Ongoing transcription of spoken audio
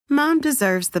Mom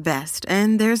deserves the best,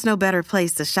 and there's no better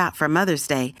place to shop for Mother's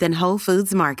Day than Whole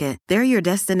Foods Market. They're your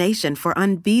destination for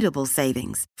unbeatable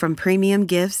savings, from premium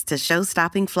gifts to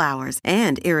show-stopping flowers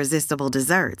and irresistible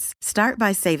desserts. Start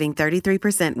by saving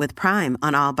 33% with Prime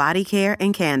on all body care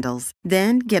and candles.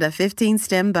 Then get a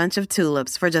 15-stem bunch of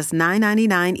tulips for just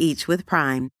 $9.99 each with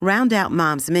Prime. Round out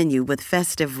Mom's menu with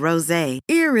festive rosé,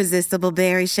 irresistible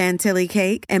berry chantilly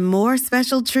cake, and more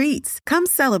special treats. Come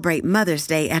celebrate Mother's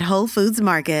Day at Whole Foods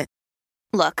Market.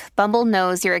 Look, Bumble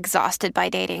knows you're exhausted by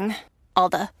dating. All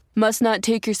the must not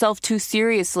take yourself too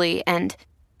seriously and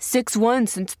 6'1"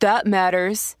 since that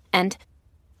matters. And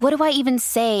what do I even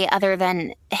say other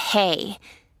than hey?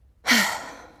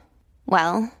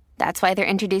 Well, that's why they're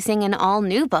introducing an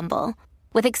all-new Bumble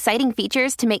with exciting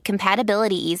features to make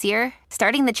compatibility easier,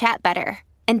 starting the chat better,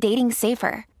 and dating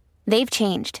safer. They've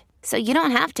changed, so you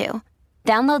don't have to.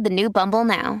 Download the new Bumble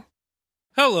now.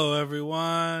 Hello,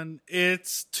 everyone.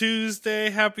 It's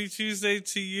Tuesday. Happy Tuesday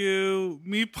to you.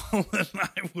 Me, Paul, and I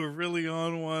were really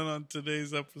on one on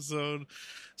today's episode.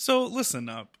 So listen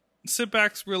up. Sit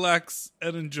back, relax,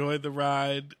 and enjoy the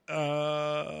ride.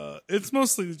 It's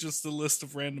mostly just a list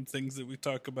of random things that we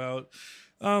talk about.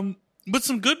 But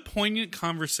some good, poignant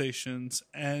conversations.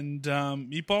 And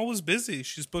Meatball was busy.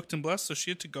 She's booked and blessed, so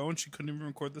she had to go, and she couldn't even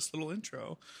record this little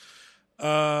intro.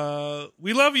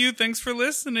 We love you. Thanks for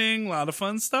listening. A lot of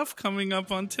fun stuff coming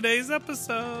up on today's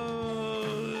episode.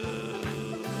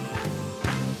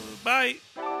 Bye.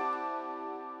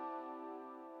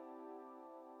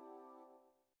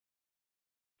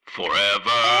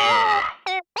 Forever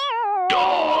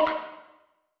Dog.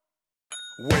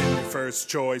 When your first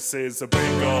choice is a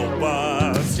big old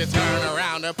bus, you turn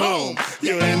around and boom,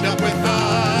 you end up with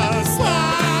a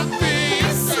sloppy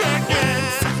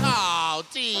seconds. Oh,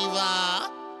 diva.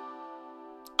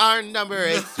 Our number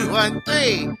is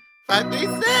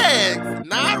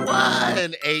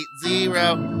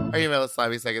 213-536-9180. Our email is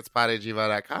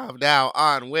sloppysecondspot@gmail.com. Now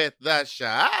on with the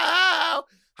show.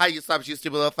 Hi, you slops, you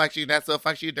stupid little fucks, you not so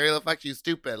fucks, you dirty little fucks, you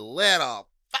stupid little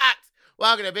fucks.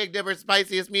 Welcome to Big Dipper,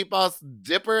 Spiciest Meatballs,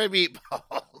 Dipper and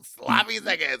Meatballs. Sloppy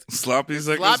Seconds. Sloppy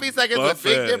Seconds. Sloppy Seconds with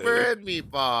buffet. Big Dipper and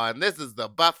Meatball. And this is the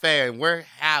buffet, and we're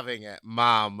having it,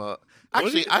 mama.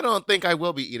 Actually, I don't think I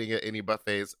will be eating at any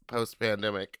buffets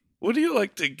post-pandemic. What do you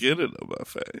like to get at a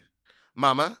buffet?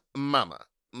 Mama.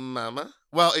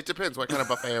 Well, it depends. What kind of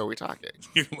buffet are we talking?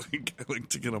 I like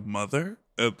to get a mother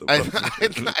at the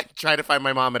buffet. I try to find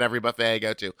my mom at every buffet I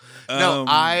go to.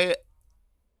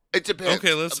 It depends.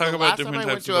 Okay, let's talk about different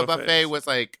types of buffets. The last time I went to a buffet was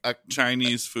like a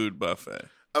Chinese food buffet.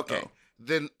 Okay. Oh.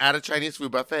 Then at a Chinese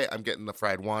food buffet, I'm getting the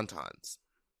fried wontons.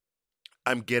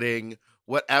 I'm getting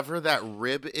whatever that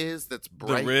rib is that's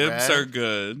bright red. The ribs are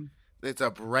good. It's a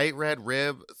bright red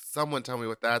rib. Someone tell me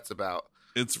what that's about.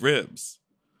 It's ribs.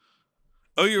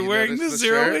 Oh, you're wearing the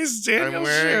Zero Waste Daniel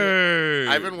shirt.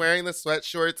 I've been wearing the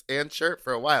sweatshorts and shirt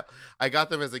for a while. I got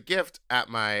them as a gift at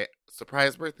my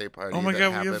surprise birthday party. Oh my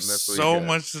God, we have so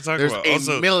much to talk about. There's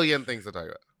a million things to talk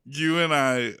about. You and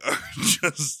I are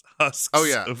just husks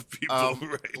of people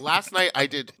right last night I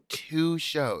did 2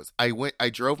 shows. I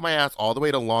drove my ass all the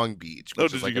way to Long Beach,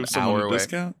 which is like an hour away.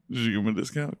 Discount? Did you give him a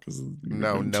discount?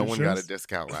 No one got a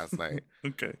discount last night.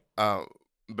 Okay.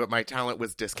 But my talent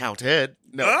was discounted.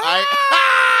 No,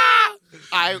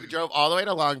 I drove all the way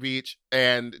to Long Beach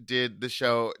and did the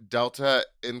show. Delta,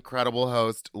 incredible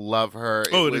host, love her.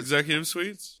 At Executive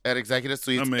Suites? At Executive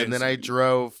Suites. Amazing. And then I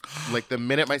drove, like the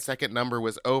minute my second number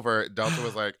was over, Delta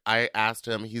was like, I asked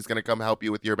him, he's going to come help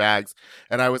you with your bags.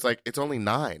 And I was like, it's only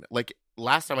 9. Like,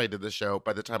 last time I did the show,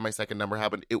 by the time my second number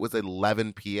happened, it was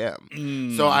 11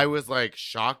 p.m. So I was like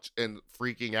shocked and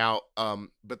freaking out.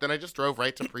 But then I just drove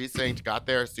right to Precinct, got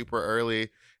there super early,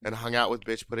 and hung out with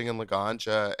Bitch Pudding and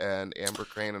Laganja and Amber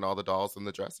Crane and all the dolls in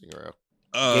the dressing room.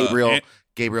 Gabriel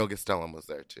Gastelum was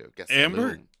there too.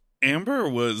 Amber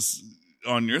was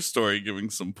on your story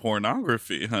giving some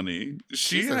pornography, honey.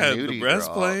 She had the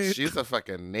breastplate. Girl. She's a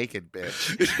fucking naked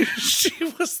bitch. She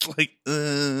was like,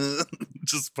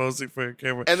 just posing for a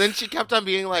camera. And then she kept on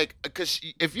being like, because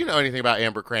if you know anything about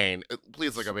Amber Crane,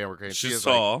 please look up Amber Crane. She's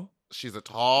tall. Like, she's a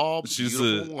tall,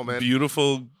 beautiful woman.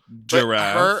 Beautiful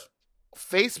giraffe. But her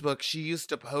Facebook, she used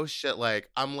to post shit like,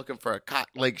 I'm looking for a cock.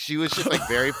 Like, she was just like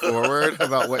very forward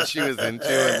about what she was into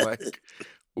and like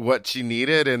what she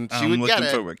needed, and she would get it. I'm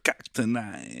looking for a cock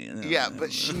tonight. Yeah,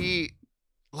 but she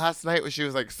last night she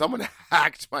was like, someone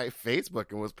hacked my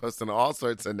Facebook and was posting all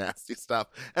sorts of nasty stuff,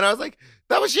 and I was like,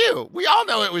 that was you. We all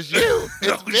know it was you.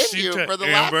 It's been you for the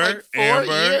last like 4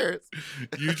 years.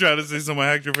 You try to say someone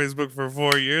hacked your Facebook for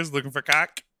 4 years looking for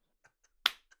cock?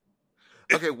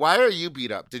 Okay, why are you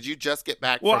beat up? Did you just get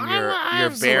back from your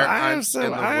bear hunt in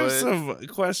the I have woods? some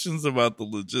questions about the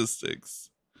logistics.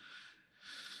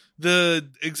 The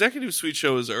executive suite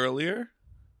show is earlier.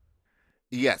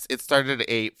 Yes, it started at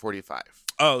 8:45.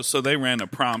 Oh, so they ran a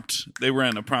prompt.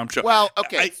 Show. Well,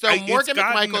 okay, so it's Morgan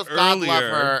gotten McMichael's God love earlier,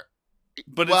 her.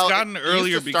 but Well, it's gotten it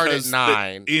earlier used to start at because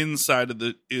 9. the inside of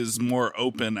the is more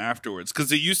open afterwards.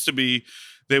 Because it used to be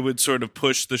they would sort of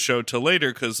push the show to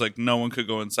later because like no one could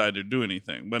go inside or do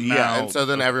anything. But now, Yeah, and so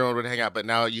then everyone would hang out. But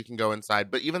now you can go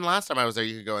inside. But even last time I was there,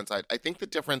 you could go inside. I think the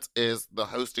difference is the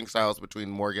hosting styles between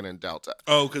Morgan and Delta.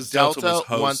 oh, because Delta was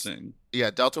wants- hosting. Yeah,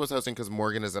 Delta was hosting because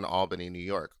Morgan is in Albany, New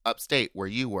York, upstate where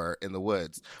you were in the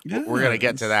woods. We're gonna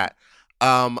get to Yes.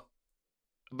 that.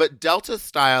 But Delta's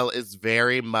style is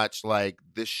very much like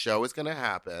this show is gonna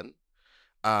happen.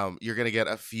 You're gonna get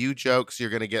a few jokes. You're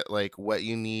gonna get like what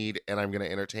you need, and I'm gonna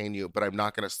entertain you. But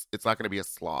it's not gonna be a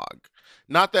slog.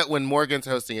 Not that when Morgan's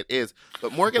hosting it is,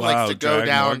 but Morgan likes to go drag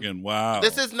down. Morgan. Wow,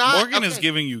 This is not- Morgan is okay.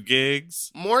 giving you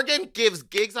gigs. Morgan gives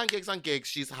gigs on gigs on gigs.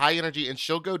 She's high energy, and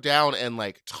she'll go down and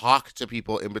like talk to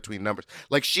people in between numbers.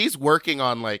 Like she's working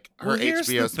on like her Well, here's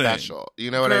HBO the thing. special.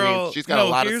 You know what I mean? Girl, She's got a no,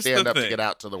 lot of here's the stand up to thing. get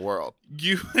out to the world.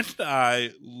 You and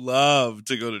I love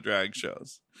to go to drag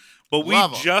shows. But we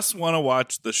Love 'em. just want to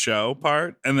watch the show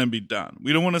part and then be done.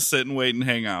 We don't want to sit and wait and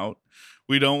hang out.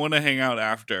 We don't want to hang out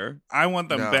after. I want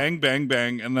them No. bang, bang,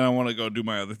 bang, and then I want to go do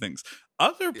my other things.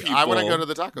 Other people, I want to go to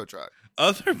the taco truck.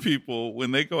 other people,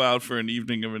 when they go out for an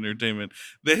evening of entertainment,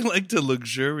 they like to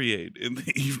luxuriate in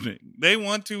the evening. They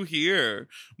want to hear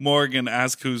Morgan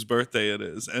ask whose birthday it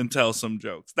is and tell some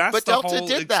jokes. That's But the Delta whole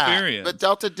did experience. that. But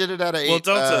Delta did it at a. well,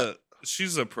 Delta,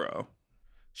 she's a pro,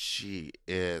 she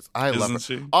is. I love her.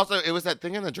 isn't she? Also, it was that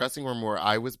thing in the dressing room where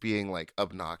I was being like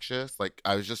obnoxious. Like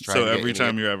I was just trying. So to get every any-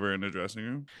 time you're ever in a dressing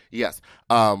room? Yes.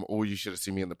 Well, you should have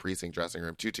seen me in the precinct dressing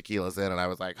room. 2 tequilas in, and I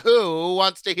was like, "Who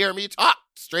wants to hear me talk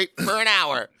straight for an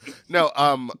hour?" No.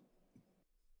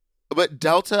 But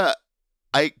Delta,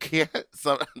 I can't.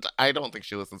 I don't think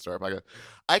she listens to our podcast.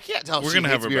 I can't tell. if We're she gonna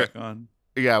have hates her me back on.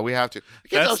 Yeah, we have to. I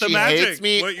can't That's tell the if she magic. hates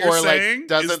me What you're or saying like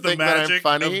doesn't is the think that I'm magic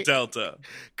funny. of Delta.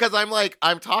 Because I'm like,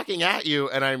 I'm talking at you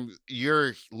and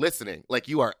you're listening. Like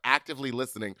you are actively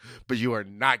listening, but you are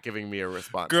not giving me a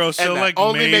response. Girl, she'll and that like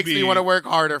only makes me maybe- want to work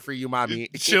harder for you, mommy.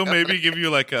 She'll maybe give you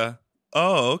like a,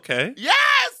 oh, okay.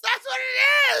 Yes, that's what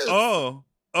it is.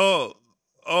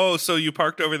 Oh, so you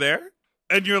parked over there?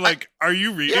 And you're like, are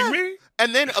you reading yeah. me?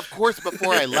 And then, of course,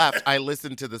 before I left, I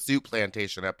listened to the Soup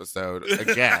Plantation episode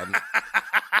again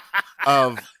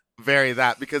of Very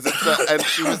That because and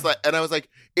she was like, and I was like,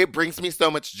 it brings me so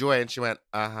much joy. And she went,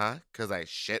 because I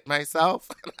shit myself.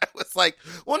 And I was like,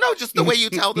 well, no, just the way you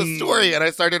tell the story. And I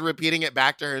started repeating it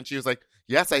back to her, and she was like,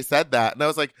 yes, I said that. And I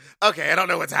was like, okay, I don't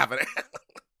know what's happening.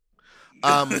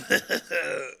 Oh my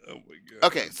God.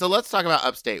 Okay, so let's talk about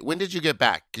Upstate. When did you get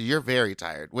back? You're very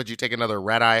tired. Would you take another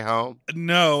red eye home?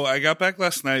 No, I got back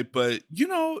last night, but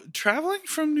traveling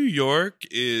from New York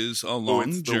is a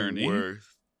long journey.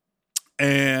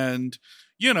 And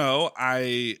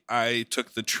I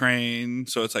took the train,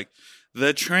 so it's like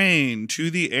the train to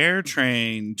the air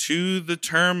train to the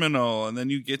terminal, and then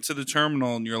you get to the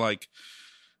terminal and you're like,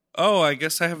 oh, I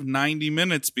guess I have 90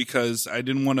 minutes because I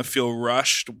didn't want to feel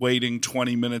rushed waiting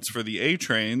 20 minutes for the A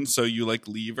train, so you like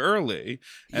leave early.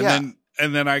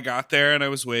 And then I got there and I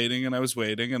was waiting and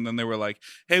then they were like,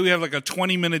 hey, we have like a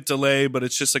 20-minute delay, but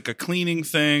it's just like a cleaning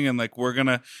thing, and like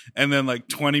and then like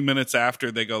 20 minutes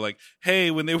after they go like, hey,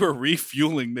 when they were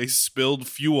refueling, they spilled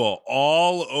fuel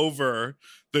all over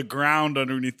the ground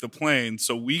underneath the plane,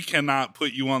 so we cannot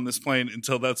put you on this plane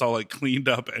until that's all like cleaned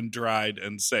up and dried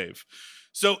and safe.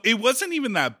 So it wasn't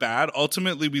even that bad.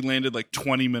 Ultimately, we landed like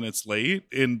 20 minutes late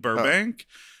in Burbank.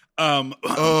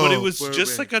 But it was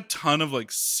just like a ton of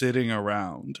like sitting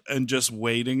around and just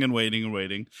waiting and waiting and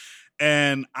waiting.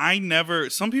 And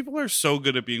some people are so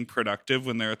good at being productive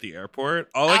when they're at the airport.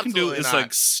 All I can do is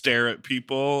like stare at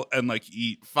people and like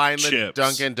eat Find chips. the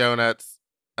Dunkin' Donuts.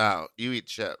 Oh, you eat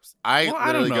chips. I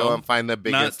literally don't go know. and find the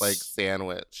biggest Nuts, like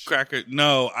sandwich. Cracker.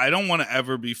 No, I don't want to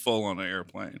ever be full on an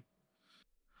airplane.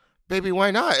 Baby,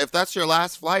 why not? If that's your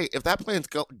last flight, if that plane's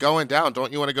going down,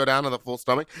 don't you want to go down on the full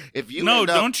stomach? If you No, end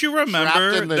up don't you remember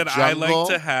trapped in the that I like jungle-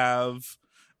 to have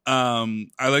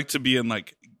I like to be in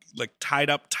like tied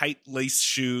up tight lace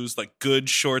shoes, like good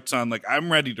shorts on, like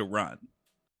I'm ready to run.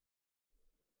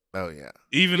 Oh yeah.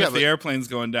 Even Yeah, if the airplane's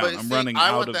going down, But I'm see, running I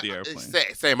out want of the airplane.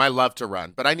 Same. I love to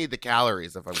run, but I need the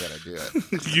calories if I'm gonna do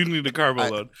it. You need a carbo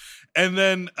load. And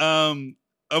then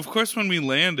of course when we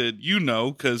landed,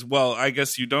 because I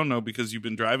guess you don't know because you've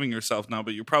been driving yourself now,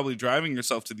 but you're probably driving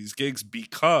yourself to these gigs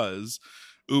because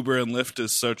Uber and Lyft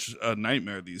is such a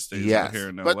nightmare these days out here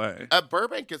in LA. But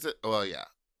Burbank is it? Well, yeah.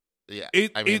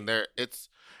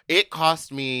 It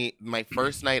cost me my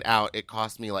first night out. It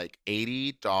cost me like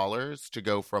 $80 to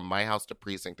go from my house to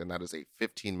Precinct, and that is a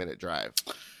 15-minute drive.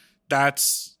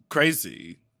 That's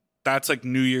crazy. That's like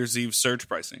New Year's Eve surge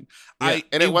pricing. Yeah,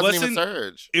 and it wasn't even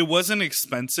surge. It wasn't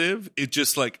expensive. It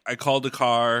just like I called a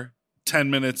car,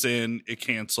 10 minutes in, it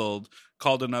canceled.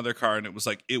 Called another car, and it was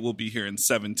like, it will be here in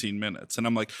 17 minutes. And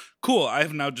I'm like, cool, I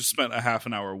have now just spent a half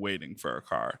an hour waiting for a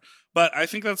car. But I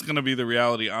think that's going to be the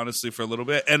reality, honestly, for a little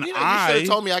bit. And you should have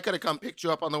told me I could have come picked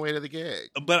you up on the way to the gig.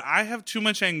 But I have too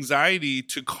much anxiety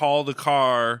to call the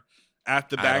car at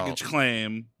the baggage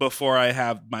claim before I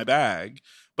have my bag.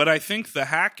 But I think the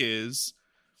hack is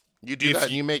you do that.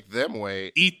 You make them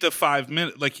wait. Eat the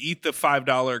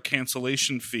 $5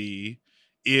 cancellation fee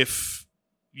if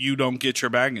you don't get your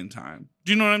bag in time.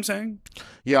 Do you know what I'm saying?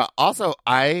 Yeah. Also,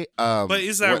 but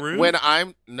is that rude?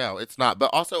 No, it's not. But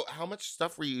also, how much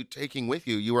stuff were you taking with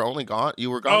you? You were only gone. You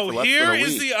were gone for less than a week. Here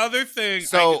is the other thing.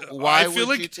 So why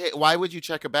would you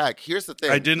check a bag? Here's the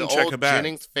thing. I didn't check a bag.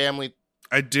 Jennings family.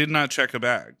 I did not check a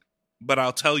bag, but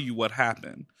I'll tell you what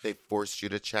happened. They forced you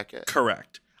to check it.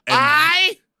 Correct.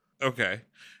 Okay.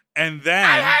 And then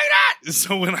I hate it!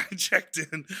 So when I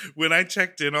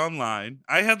checked in online,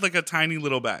 I had like a tiny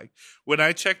little bag. When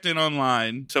I checked in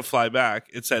online to fly back,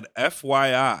 it said,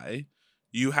 FYI,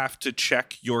 you have to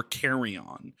check your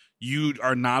carry-on. You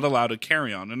are not allowed to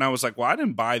carry on. And I was like, well, I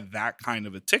didn't buy that kind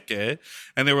of a ticket.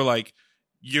 And they were like,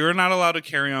 you're not allowed to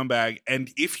carry on bag.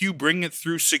 And if you bring it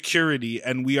through security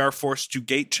and we are forced to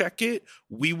gate check it,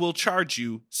 we will charge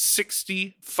you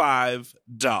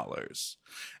 $65.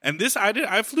 And this,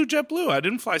 I flew JetBlue. I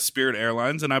didn't fly Spirit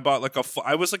Airlines. And I bought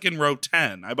I was like in row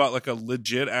 10. I bought like a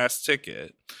legit ass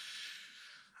ticket.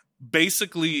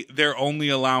 Basically, they're only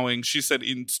allowing, she said,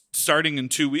 starting in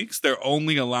 2 weeks, they're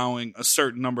only allowing a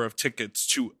certain number of tickets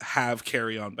to have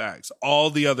carry-on bags. All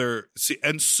the other,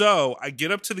 and so I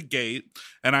get up to the gate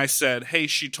and I said, hey,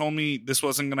 she told me this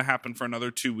wasn't going to happen for another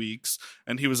 2 weeks.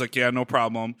 And he was like, yeah, no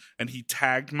problem. And he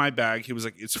tagged my bag. He was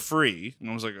like, it's free.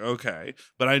 And I was like, okay.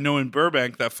 But I know in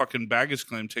Burbank, that fucking baggage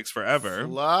claim takes forever.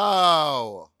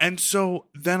 Slow. And so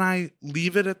then I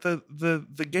leave it at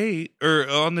the gate or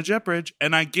on the jet bridge,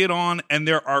 and I get on, and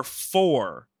there are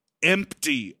 4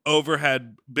 empty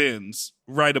overhead bins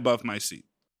right above my seat.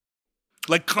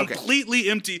 Like completely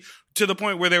empty, to the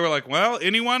point where they were like, well,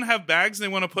 anyone have bags they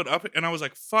want to put up? And I was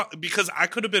like, fuck, because I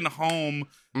could have been home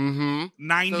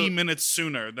 90 minutes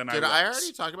sooner than I was. Did I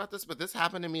already talk about this? But this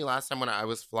happened to me last time when I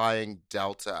was flying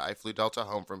Delta. I flew Delta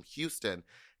home from Houston,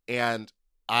 and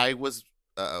I was,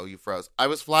 you froze. I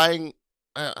was flying,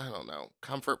 I don't know,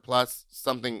 Comfort Plus,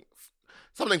 something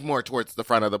more towards the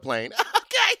front of the plane.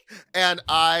 Okay. And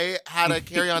I had a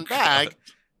carry-on bag,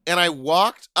 and I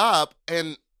walked up,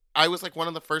 and I was like one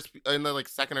of the first in the like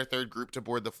second or third group to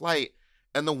board the flight.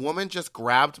 And the woman just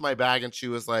grabbed my bag and she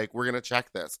was like, we're going to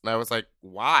check this. And I was like,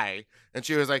 why? And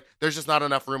she was like, there's just not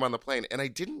enough room on the plane. And I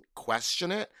didn't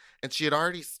question it. And she had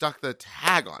already stuck the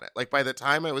tag on it. Like by the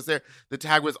time I was there, the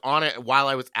tag was on it while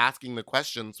I was asking the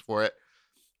questions for it.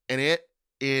 And it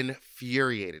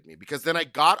infuriated me because then I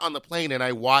got on the plane and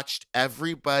I watched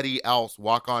everybody else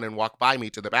walk on and walk by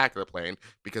me to the back of the plane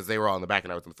because they were all in the back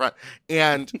and I was in the front.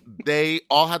 And they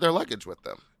all had their luggage with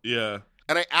them. Yeah.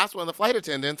 And I asked one of the flight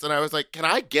attendants and I was like, can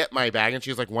I get my bag? And she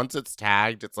was like, once it's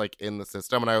tagged, it's like in the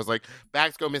system. And I was like,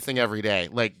 bags go missing every day.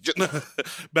 Like,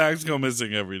 bags go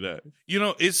missing every day. You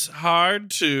know, it's hard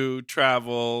to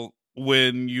travel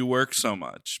when you work so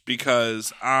much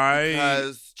because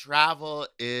travel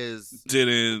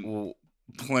didn't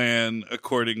plan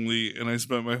accordingly, and I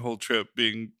spent my whole trip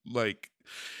being like,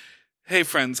 hey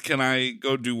friends, can I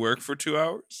go do work for 2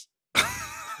 hours?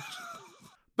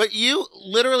 But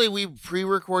we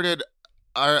pre-recorded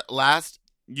our last.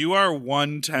 You are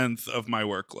 1/10 of my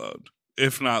workload,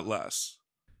 if not less.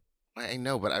 I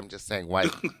know, but I'm just saying why.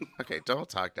 Okay, don't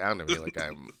talk down to me like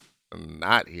I'm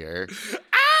not here.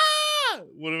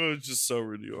 What if I was just so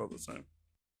rude to you all the time?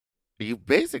 You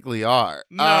basically are.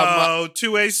 No,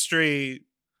 2A Street.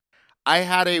 I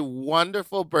had a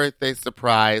wonderful birthday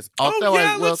surprise. Also,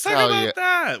 I will let's talk tell about you.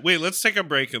 that. Wait, let's take a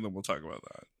break and then we'll talk about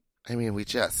that. I mean, we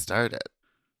just started.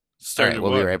 Started. All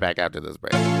right, we'll be right back after this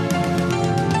break.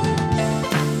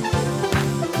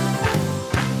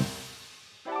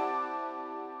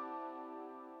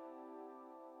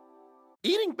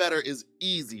 Eating better is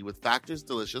easy with Factor's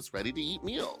delicious, ready-to-eat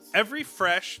meals. Every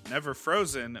fresh, never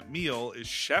frozen meal is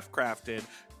chef-crafted,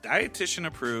 dietitian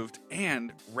approved,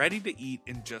 and ready to eat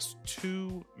in just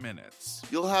 2 minutes.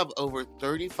 You'll have over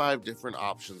 35 different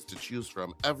options to choose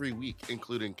from every week,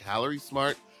 including Calorie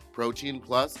Smart, Protein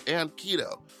Plus, and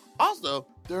Keto. Also,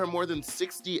 there are more than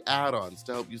 60 add-ons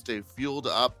to help you stay fueled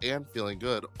up and feeling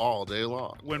good all day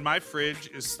long. When my fridge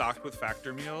is stocked with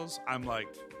Factor meals, I'm like,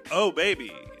 oh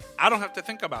baby, I don't have to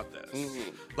think about this.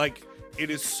 Like, it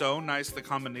is so nice. The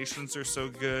combinations are so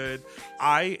good.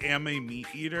 I am a meat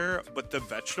eater, but the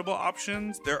vegetable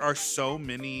options, there are so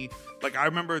many. Like, I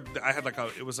remember I had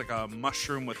it was like a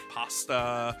mushroom with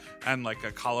pasta and like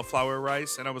a cauliflower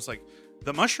rice. And I was like,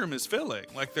 the mushroom is filling.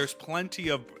 Like, there's plenty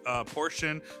of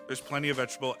portion, there's plenty of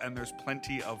vegetable, and there's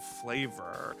plenty of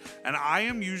flavor. And I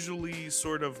am usually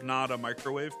sort of not a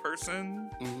microwave person.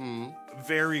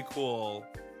 Very cool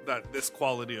that this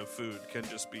quality of food can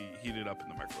just be heated up in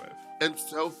the microwave. And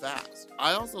so fast.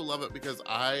 I also love it because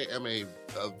I am a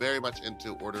very much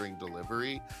into ordering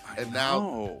delivery.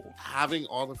 Now having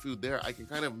all the food there, I can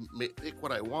kind of pick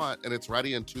what I want and it's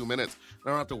ready in 2 minutes. I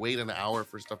don't have to wait an hour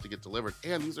for stuff to get delivered.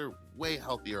 And these are way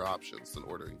healthier options than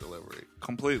ordering delivery.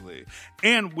 Completely.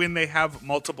 And when they have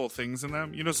multiple things in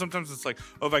them, you know, sometimes it's like,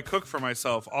 oh, if I cook for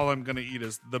myself, all I'm going to eat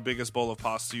is the biggest bowl of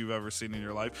pasta you've ever seen in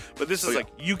your life. But this is like,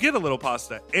 you get a little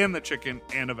pasta and the chicken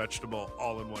and a vegetable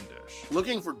all in one dish.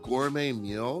 Looking for gourmet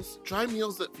meals? Try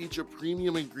meals that feature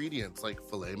premium ingredients like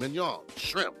filet mignon,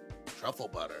 shrimp, truffle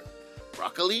butter,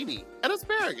 broccolini, and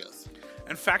asparagus.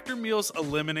 And Factor meals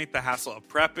eliminate the hassle of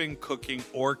prepping, cooking,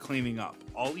 or cleaning up.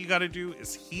 All you gotta do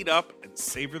is heat up and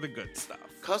savor the good stuff.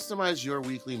 Customize your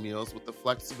weekly meals with the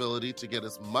flexibility to get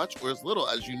as much or as little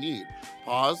as you need.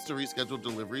 Pause to reschedule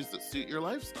deliveries that suit your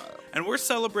lifestyle. And we're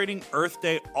celebrating Earth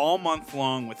Day all month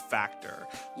long with Factor.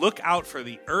 Look out for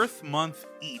the Earth Month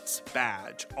Eats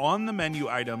badge on the menu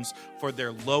items for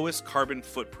their lowest carbon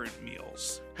footprint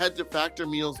meals. Head to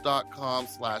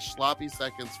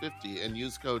factormeals.com/sloppyseconds50 and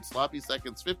use code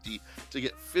sloppyseconds50 to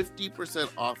get 50%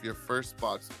 off your first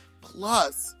box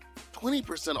plus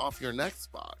 20% off your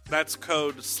next box. That's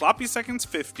code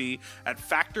sloppyseconds50 at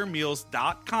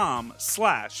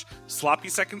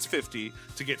factormeals.com/sloppyseconds50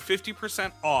 to get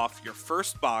 50% off your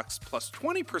first box plus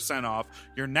 20% off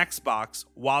your next box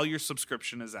while your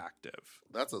subscription is active.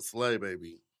 That's a slay,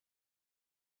 baby.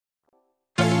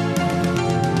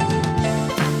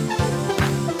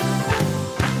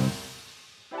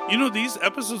 You know, these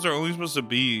episodes are only supposed to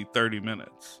be 30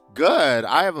 minutes. Good.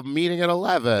 I have a meeting at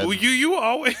 11. Well, you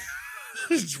always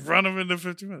run them into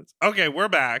 50 minutes. Okay, we're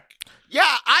back.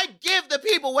 Yeah, I give the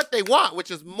people what they want,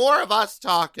 which is more of us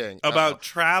talking. About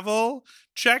travel,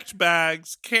 checked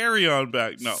bags, carry-on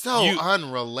bags. No. So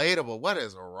unrelatable. What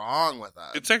is wrong with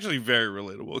us? It's actually very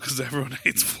relatable because everyone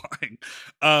hates flying.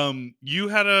 You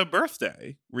had a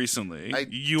birthday recently. I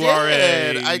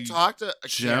talked to a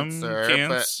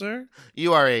Cancer?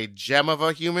 You are a gem of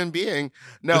a human being.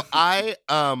 No,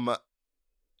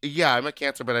 yeah, I'm a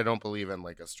Cancer, but I don't believe in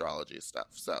like astrology stuff.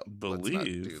 So let's not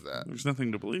do that. There's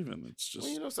nothing to believe in. It's just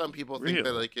some people think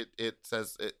that like it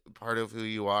says part of who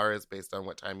you are is based on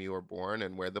what time you were born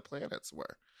and where the planets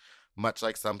were. Much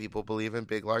like some people believe in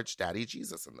big, large daddy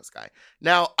Jesus in the sky.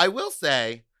 Now, I will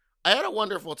say, I had a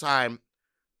wonderful time.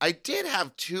 I did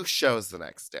have 2 shows the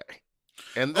next day,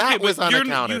 and that was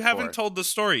unaccounted for. You haven't told the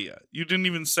story yet. You didn't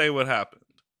even say what happened.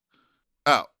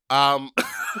 Oh.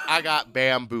 I got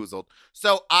bamboozled.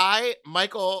 So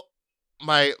Michael,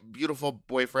 my beautiful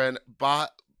boyfriend,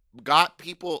 brought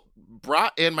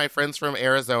in my friends from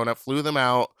Arizona, flew them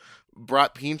out,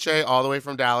 brought Pinche all the way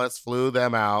from Dallas, flew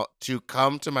them out to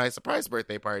come to my surprise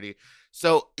birthday party.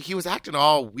 So he was acting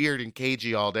all weird and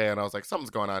cagey all day, and I was like, something's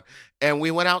going on. And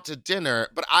we went out to dinner,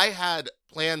 but I had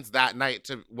plans that night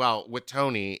with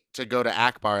Tony to go to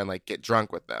Akbar and like get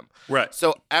drunk with them. Right.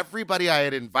 So everybody I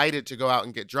had invited to go out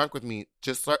and get drunk with me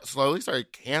just slowly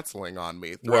started canceling on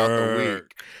me throughout the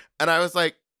week. And I was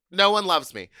like, no one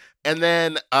loves me. And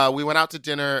then we went out to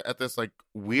dinner at this like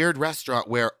weird restaurant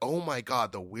where, oh my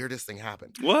God, the weirdest thing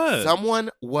happened. What? Someone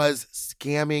was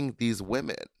scamming these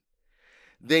women.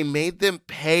 They made them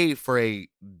pay for a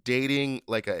dating,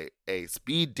 like a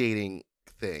speed dating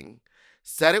thing.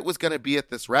 Said it was going to be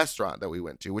at this restaurant that we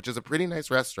went to, which is a pretty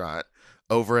nice restaurant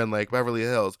over in like Beverly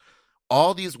Hills.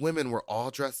 All these women were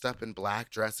all dressed up in black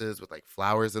dresses with like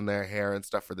flowers in their hair and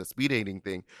stuff for the speed dating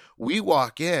thing. We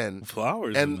walk in.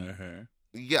 Flowers in their hair?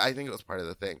 Yeah, I think it was part of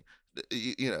the thing.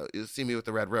 You see me with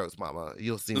the red rose, mama.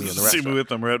 You'll see me in the restaurant. See me with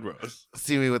them red rose.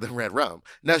 See me with the red rum.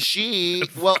 Now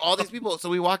all these people, so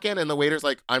we walk in and the waiter's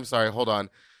like, I'm sorry, hold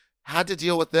on. had to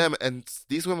deal with them, and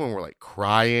these women were like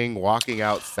crying, walking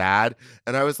out sad,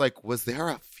 and I was like, was there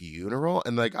a funeral?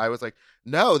 And like I was like,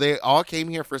 no, they all came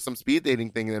here for some speed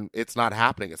dating thing, and it's not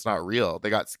happening, it's not real,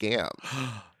 they got scammed.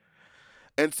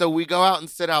 And so we go out and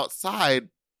sit outside,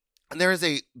 and there is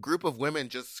a group of women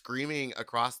just screaming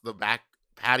across the back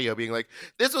patio, being like,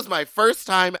 this was my first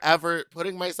time ever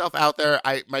putting myself out there.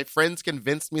 My friends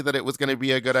convinced me that it was going to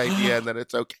be a good idea and that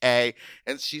it's okay.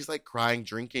 And she's like crying,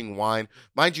 drinking wine.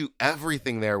 Mind you,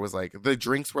 everything there was like, the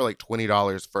drinks were like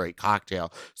 $20 for a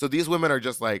cocktail. So these women are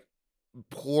just like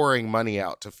pouring money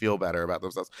out to feel better about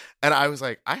themselves. And I was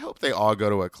like, I hope they all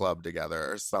go to a club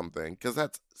together or something, because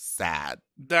that's sad.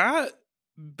 That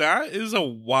is a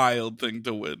wild thing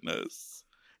to witness.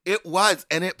 It was,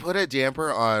 and it put a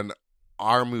damper on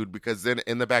our mood, because then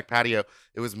in the back patio,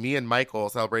 it was me and Michael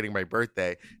celebrating my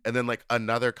birthday, and then like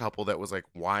another couple that was like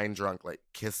wine drunk, like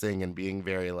kissing and being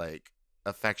very like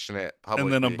affectionate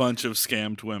publicly. And then a bunch of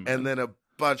scammed women. And then a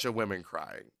bunch of women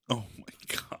crying. Oh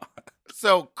my God.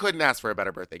 So couldn't ask for a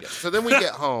better birthday gift. So then we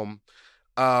get home,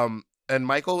 and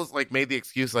Michael was like made the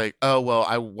excuse like, oh, well,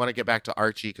 I want to get back to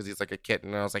Archie because he's like a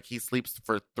kitten. And I was like, he sleeps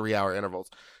for 3-hour intervals.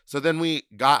 So then we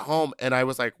got home, and I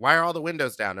was like, why are all the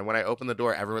windows down? And when I opened the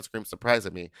door, everyone screamed surprise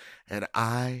at me. And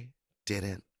I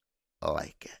didn't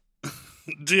like it.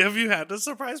 Have you had a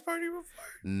surprise party before?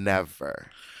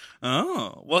 Never.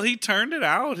 Oh, well, he turned it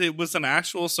out. It was an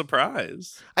actual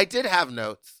surprise. I did have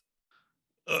notes.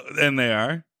 And they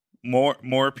are?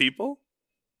 More people?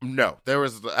 No, that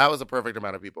was a perfect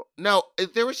amount of people. No,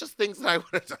 there was just things that I would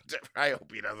have done different. I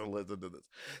hope he doesn't listen to this.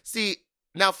 See,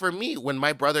 now for me, when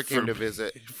my brother came to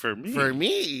visit,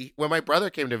 when my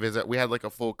brother came to visit, we had like a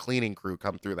full cleaning crew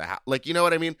come through the house. Like, you know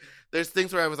what I mean? There's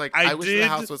things where I was like, I wish the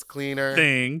house was cleaner. I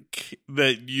think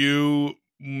that you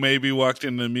maybe walked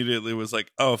in and immediately was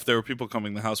like, oh, if there were people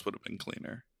coming, the house would have been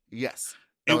cleaner. Yes.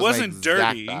 It wasn't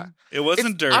dirty. It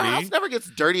wasn't dirty. Our house never gets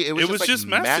dirty. It was just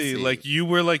messy. Like you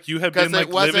had been like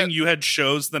living. You had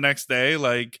shows the next day.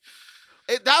 Like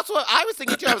that's what I was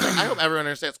thinking too. I was like, I hope everyone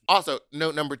understands. Also,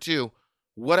 note number 2: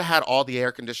 would have had all the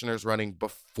air conditioners running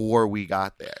before we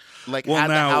got there. Like had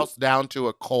the house down to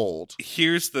a cold.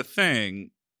 Here's the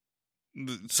thing: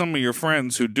 some of your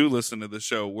friends who do listen to the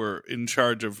show were in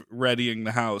charge of readying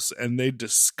the house, and they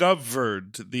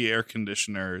discovered the air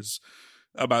conditioners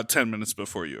about 10 minutes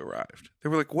before you arrived. They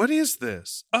were like, what is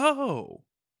this? Oh.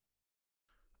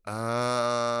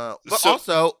 But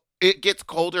also, it gets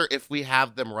colder if we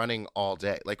have them running all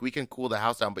day. Like, we can cool the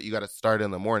house down, but you got to start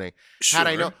in the morning. Sure. Had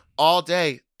I known all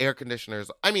day, air conditioners.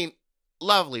 I mean,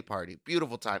 lovely party.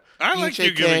 Beautiful time. I like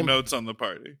you giving notes on the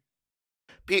party.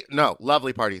 No,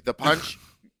 lovely party. The punch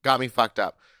got me fucked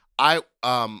up. Oh,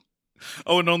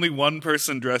 and only one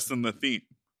person dressed in the theme.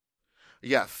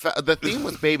 Yeah, the theme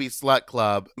was Baby Slut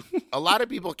Club. A lot of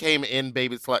people came in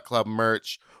Baby Slut Club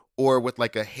merch or with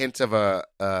like a hint of a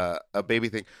baby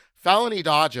thing. Felony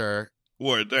Dodger,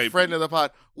 wore a diaper. Friend of the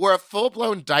pod, wore a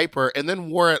full-blown diaper and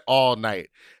then wore it all night.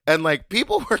 And like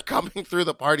people were coming through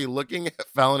the party looking at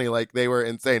Felony like they were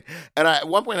insane. And at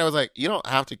one point I was like, you don't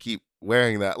have to keep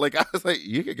wearing that. Like I was like,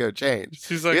 you could go change.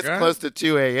 She's like, it's close to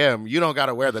 2 a.m. You don't got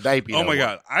to wear the diaper. Oh my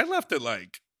God. I left at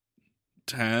like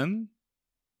 10.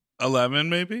 11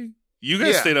 maybe. You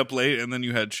guys stayed up late and then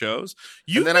you had shows.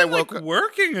 You've been like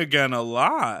working again a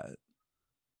lot.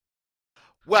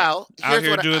 Well, here's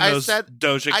what I said.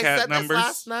 Doja Cat numbers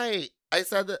last night. I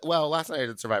said that. Well, last night I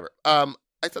did Survivor. I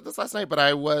said this last night, but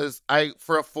I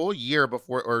for a full year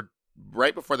before or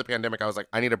right before the pandemic, I was like,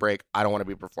 I need a break. I don't want to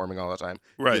be performing all the time.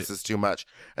 Right. This is too much.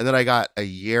 And then I got a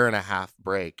 1.5-year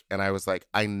break, and I was like,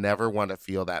 I never want to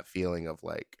feel that feeling of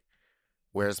like,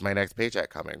 where's my next paycheck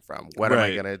coming from? What am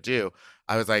I going to do?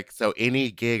 I was like, so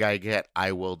any gig I get,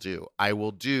 I will do. I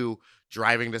will do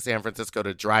driving to San Francisco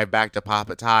to drive back to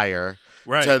Papa Tire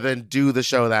to then do the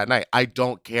show that night. I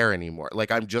don't care anymore.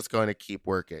 Like, I'm just going to keep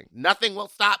working. Nothing will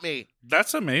stop me.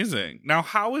 That's amazing. Now,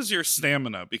 how is your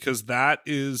stamina? Because that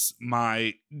is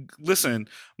listen,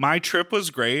 my trip was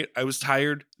great. I was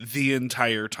tired the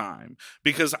entire time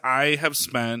because I have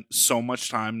spent so much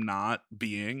time not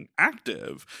being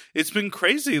active. It's been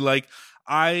crazy. Like,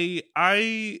 I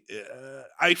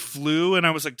flew and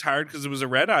I was like tired because it was a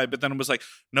red eye, but then it was like,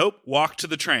 nope, walk to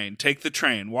the train, take the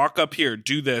train, walk up here,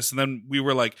 do this. And then we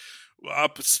were like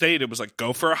upstate. It was like,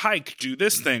 go for a hike, do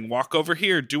this thing, walk over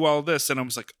here, do all this. And I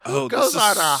was like, oh, who goes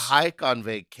on a hike on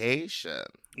vacation?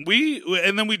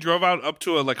 And then we drove out up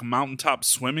to a like mountaintop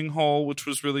swimming hole, which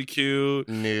was really cute.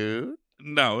 Nude?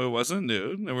 No, it wasn't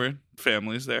nude. There were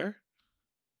families there.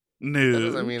 New. That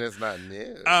doesn't mean it's not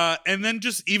new. And then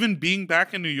just even being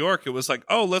back in New York, it was like,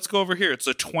 oh, let's go over here. It's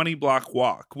a 20-block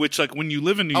walk, which like when you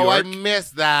live in New York. I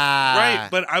missed that. Right,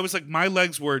 but I was like, my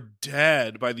legs were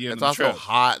dead by the end of the trip. It's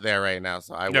also hot there right now,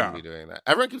 so I wouldn't be doing that.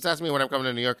 Everyone keeps asking me when I'm coming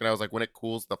to New York, and I was like, when it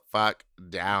cools the fuck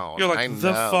down. You're like,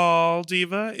 the fall,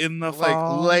 diva, in the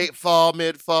fall. Like late fall,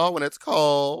 mid-fall, when it's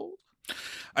cold.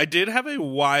 I did have a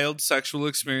wild sexual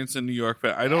experience in New York,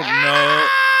 but I don't know.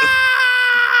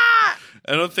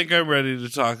 I don't think I'm ready to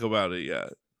talk about it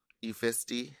yet. You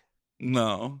fisty?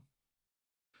 No.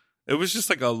 It was just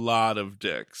like a lot of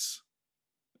dicks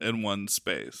in one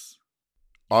space.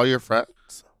 All your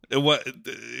friends?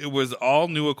 It was all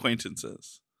new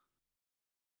acquaintances.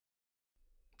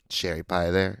 Sherry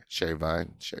pie there. Sherry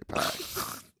vine. Sherry pie.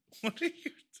 What are you...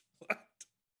 What? I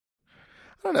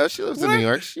don't know. She lives in New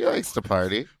York. She likes to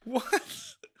party. What?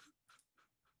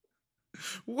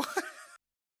 What?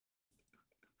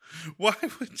 Why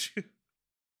would you?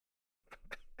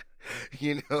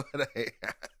 You know what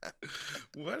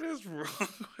What is wrong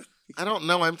with you? I don't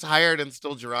know. I'm tired and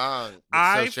still drunk.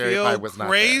 I feel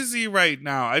crazy right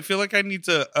now. I feel like I need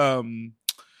to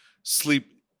sleep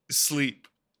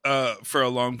for a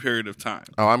long period of time.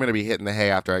 Oh, I'm going to be hitting the hay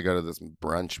after I go to this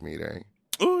brunch meeting.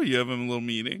 Oh, you have a little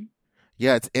meeting?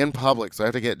 Yeah, it's in public, so I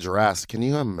have to get dressed. Can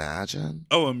you imagine?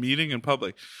 Oh, a meeting in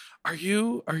public. Are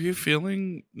you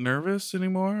feeling nervous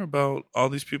anymore about all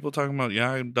these people talking about, yeah,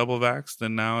 I'm double vaxxed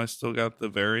and now I still got the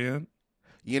variant?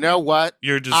 You know what?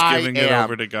 You're just giving it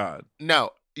over to God. No,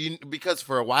 because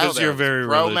for a while there, you're very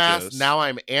pro-mask, religious. now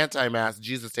I'm anti-mask,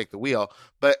 Jesus take the wheel.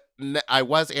 But I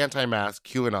was anti-mask,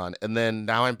 QAnon, and then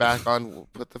now I'm back on,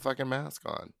 put the fucking mask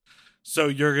on. So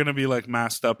you're going to be like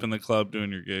masked up in the club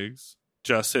doing your gigs?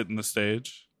 Just hitting the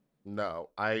stage? No,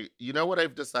 you know what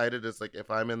I've decided is like if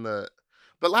I'm in the...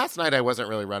 But last night I wasn't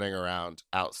really running around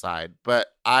outside. But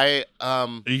Are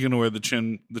you gonna wear the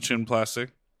chin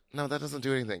plastic? No, that doesn't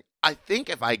do anything. I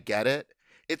think if I get it,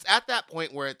 it's at that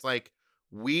point where it's like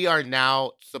we are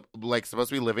now supposed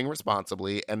to be living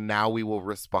responsibly, and now we will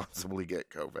responsibly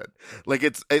get COVID. Like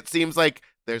it seems like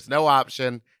there's no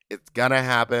option. It's gonna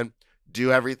happen.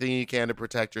 Do everything you can to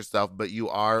protect yourself, but you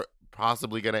are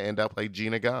possibly going to end up like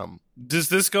Gina Gum. Does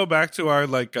this go back to our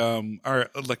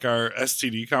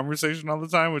STD conversation all the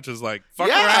time, which is like, fuck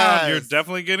around, you're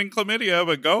definitely getting chlamydia,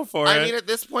 but go for it. I mean, at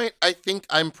this point, I think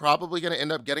I'm probably going to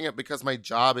end up getting it because my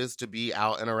job is to be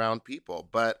out and around people.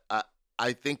 But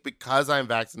I think because I'm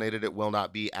vaccinated, it will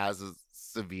not be as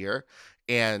severe.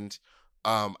 And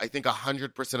I think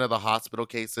 100% of the hospital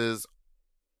cases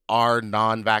are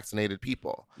non-vaccinated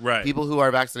people. Right. People who are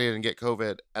vaccinated and get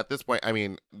COVID at this point,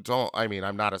 I'm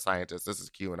not a scientist. This is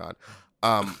QAnon.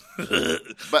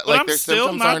 But like their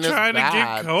symptoms aren't as bad. I'm still not trying to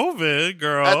get COVID,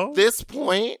 girl. At this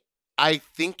point, I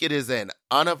think it is an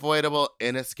unavoidable,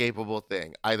 inescapable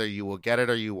thing. Either you will get it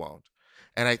or you won't.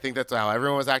 And I think that's how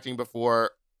everyone was acting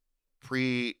before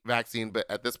pre-vaccine, but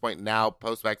at this point now,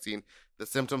 post-vaccine, the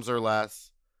symptoms are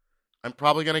less. I'm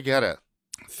probably going to get it.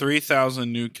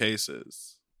 3,000 new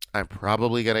cases. I'm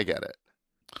probably going to get it.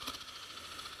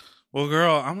 Well,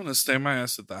 girl, I'm going to stay my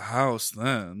ass at the house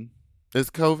then. Is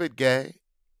COVID gay?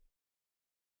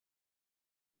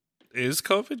 Is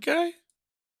COVID gay?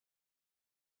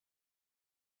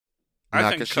 No,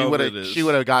 I think COVID is. She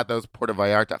would have got those Puerto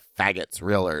Vallarta faggots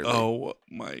real early. Oh,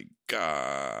 my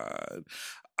God.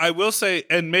 I will say,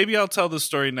 and maybe I'll tell the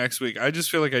story next week. I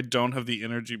just feel like I don't have the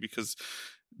energy because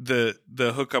the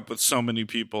hookup with so many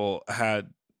people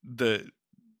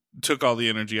took all the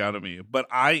energy out of me. But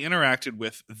I interacted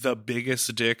with the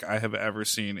biggest dick I have ever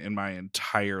seen in my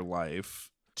entire life.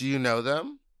 Do you know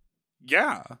them?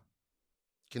 Yeah.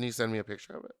 Can you send me a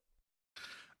picture of it?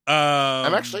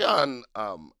 I'm actually on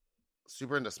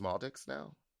super into small dicks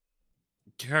now.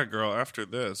 Yeah, girl, after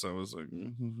this, I was like...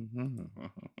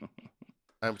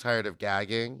 I'm tired of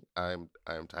gagging. I'm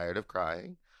tired of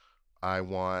crying. I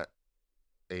want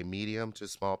a medium to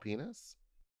small penis.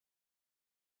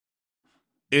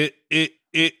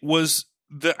 It was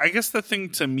I guess the thing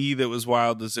to me that was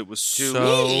wild is it was so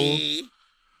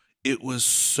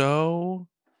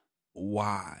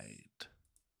wide.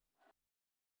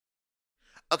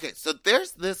 Okay, so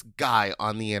there's this guy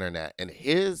on the internet and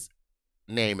his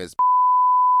name is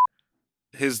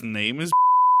His name is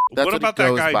That's what about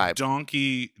that guy by.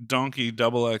 Donkey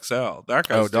Double XL? That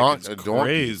guy's crazy.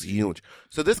 Donkey's huge.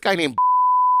 So this guy named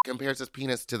compares his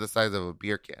penis to the size of a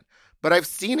beer can. But I've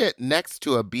seen it next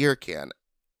to a beer can,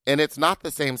 and it's not the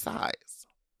same size.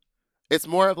 It's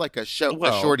more of like a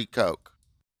shorty Coke.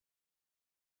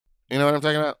 You know what I'm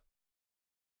talking about?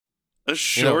 A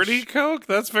shorty Coke?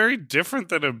 That's very different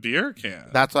than a beer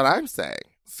can. That's what I'm saying.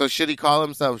 So should he call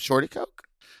himself Shorty Coke?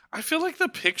 I feel like the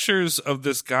pictures of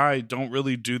this guy don't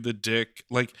really do the dick.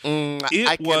 Like,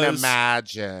 I can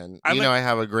imagine. I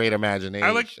have a great imagination.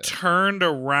 I turned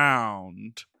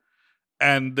around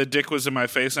and the dick was in my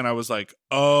face and I was like,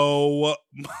 oh.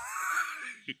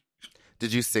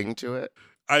 Did you sing to it?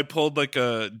 I pulled like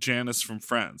a Janice from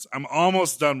Friends. I'm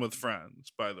almost done with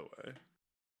Friends, by the way.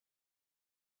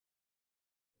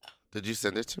 Did you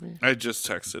send it to me? I just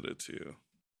texted it to you.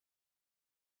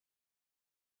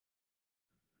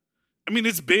 I mean,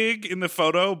 it's big in the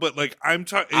photo, but like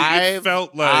it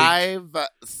felt like I've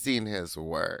seen his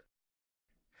work.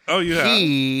 Oh, you have?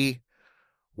 He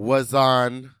was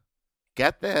on,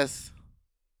 get this,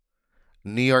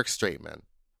 New York Straight Men.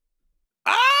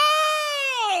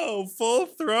 Oh, full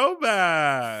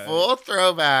throwback. Full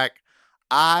throwback.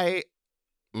 Well,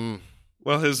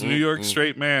 his New York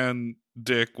Straight Man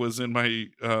dick was in my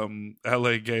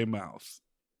LA gay mouth.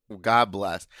 God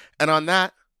bless. And on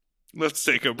that, let's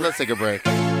take a break.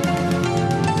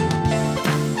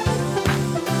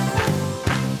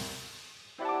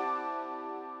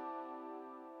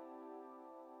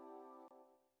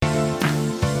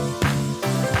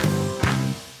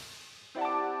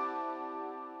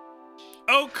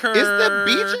 Okay. Is the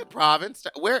beach at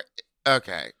Provincetown? Where?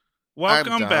 Okay.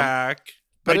 Welcome back.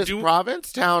 But is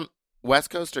Provincetown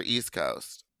West Coast or East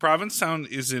Coast? Provincetown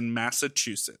is in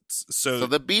Massachusetts. So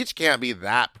the beach can't be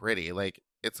that pretty. Like,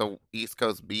 it's a East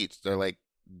Coast beach. They're like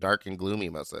dark and gloomy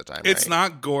most of the time. It's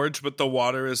not gorge, but the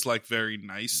water is like very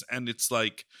nice. And it's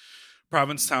like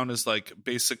Provincetown is like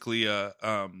basically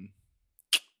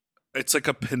it's like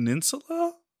a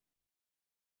peninsula.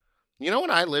 You know,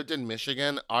 when I lived in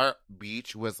Michigan, our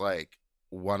beach was like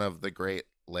one of the Great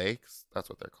Lakes. That's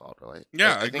what they're called, right?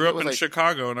 Yeah, I grew up in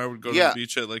Chicago and I would go to the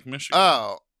beach at Lake Michigan.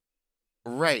 Oh,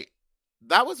 right.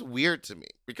 That was weird to me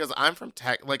because I'm from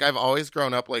I've always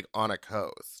grown up like on a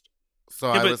coast.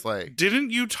 So I was like, didn't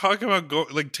you talk about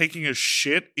taking a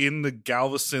shit in the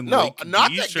Galveston Lake beach? No, not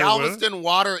that Galveston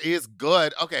water is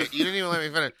good. Okay, you didn't even let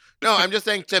me finish. No, I'm just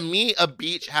saying, to me, a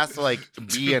beach has to like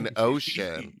be an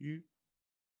ocean.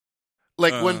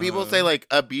 Like when people say like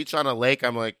a beach on a lake,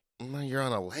 I'm like, no, you're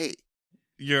on a lake.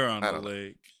 You're on a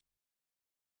lake.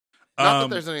 Not that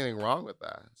there's anything wrong with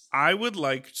that. I would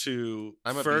like to.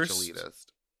 I'm a beach elitist.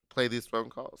 Play these phone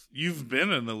calls. You've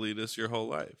been an elitist your whole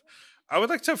life. I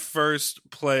would like to first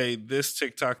play this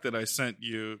TikTok that I sent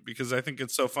you because I think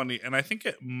it's so funny, and I think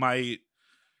it might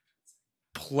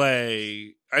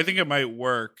play. I think it might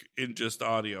work in just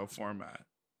audio format.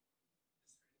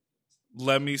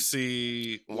 Let me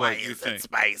see what you think.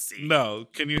 Spicy? No,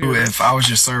 can you hear if I was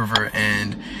your server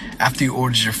and after you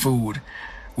ordered your food,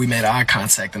 we made eye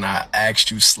contact and I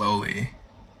asked you slowly,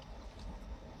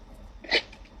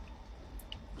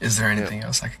 is there anything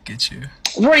else I could get you?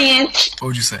 Ranch. What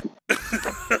would you say?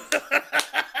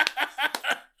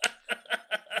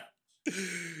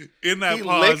 In that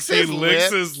pause, he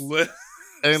licks his lips.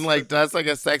 And like does like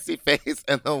a sexy face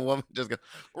and the woman just goes,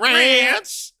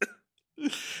 ranch!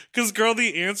 Because, girl,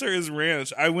 the answer is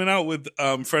ranch. I went out with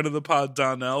friend of the pod,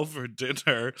 Donnell, for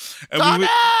dinner. And we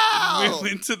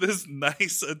went to this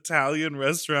nice Italian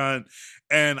restaurant.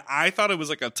 And I thought it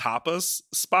was like a tapas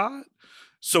spot.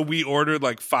 So we ordered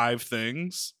like 5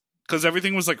 things. Because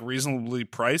everything was like reasonably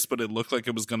priced, but it looked like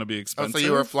it was going to be expensive. Oh, so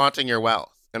you were flaunting your wealth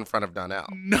in front of Donnell.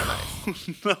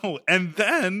 No. And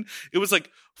then it was like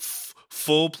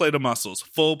full plate of mussels,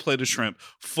 full plate of shrimp,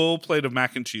 full plate of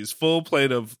mac and cheese, full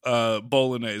plate of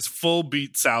bolognese, full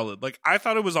beet salad. Like, I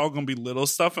thought it was all going to be little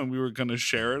stuff and we were going to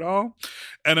share it all.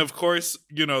 And of course,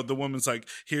 you know, the woman's like,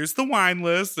 here's the wine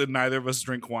list. And neither of us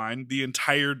drink wine. The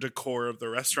entire decor of the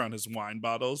restaurant is wine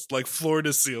bottles, like floor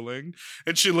to ceiling.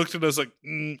 And she looked at us like,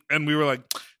 and we were like,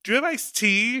 do you have iced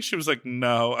tea? She was like,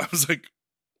 no. I was like,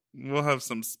 we'll have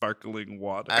some sparkling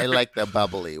water. I like the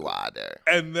bubbly water.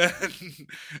 And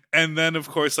then of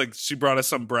course, like, she brought us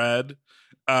some bread.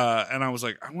 And I was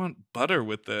like, I want butter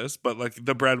with this. But like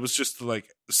the bread was just to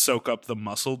like soak up the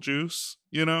mussel juice,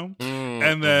 you know?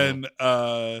 And then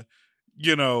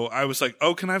you know, I was like,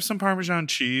 oh, can I have some Parmesan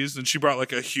cheese? And she brought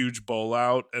like a huge bowl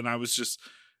out, and I was just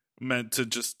meant to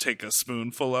just take a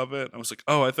spoonful of it. I was like,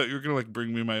 oh, I thought you were gonna like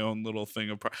bring me my own little thing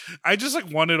of I just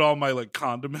like wanted all my like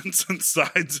condiments and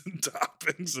sides and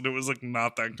toppings, and it was like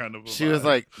not that kind of a She vibe. was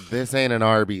like, this ain't an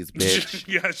Arby's, bitch.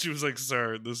 Yeah, she was like,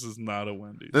 sir, this is not a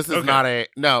Wendy's. This is not a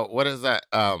what is that?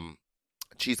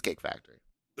 Cheesecake Factory.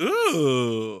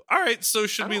 Ooh. All right, so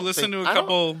should we listen to a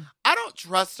couple? I don't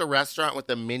trust a restaurant with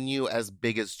a menu as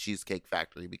big as Cheesecake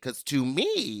Factory because to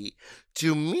me,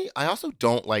 I also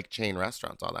don't like chain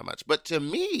restaurants all that much. But to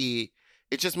me,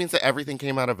 it just means that everything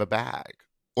came out of a bag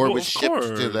or was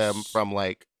shipped to them from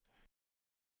like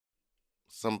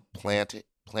some plant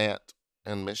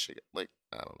in Michigan. Like,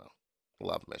 I don't know.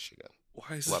 Love Michigan.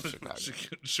 Why is Love it Chicago.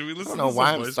 Michigan? Should we I listen don't know to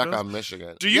why some I'm stuck voicemails? on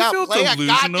Michigan. Do you feel play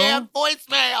delusional? a goddamn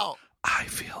voicemail. I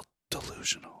feel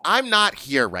delusional. I'm not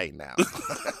here right now.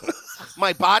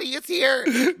 My body is here,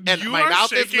 and You my are mouth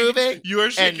shaking- is moving, You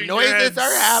are shaking and your noises head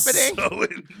are happening. so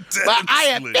intensely. But I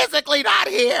am physically not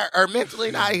here, or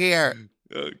mentally not here.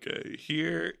 Okay,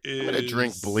 here is. I'm gonna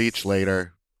drink bleach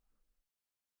later.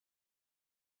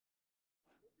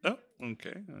 Oh,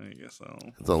 okay. I guess I'll.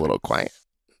 It's a little quiet.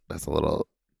 That's a little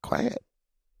quiet.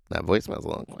 That voicemail's a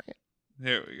little quiet.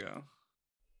 Here we go.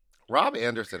 Rob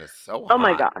Anderson is so hot. Oh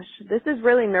my gosh, this is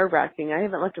really nerve-wracking. I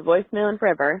haven't left a voicemail in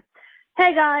forever.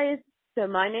 Hey guys, so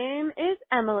my name is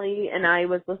Emily, and I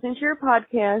was listening to your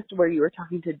podcast where you were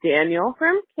talking to Daniel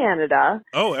from Canada.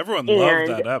 Oh, everyone loved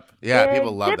that up. Yeah, Big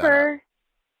people love that. Dipper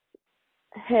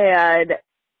had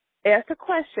asked a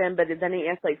question, but then he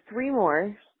asked like 3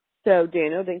 more, so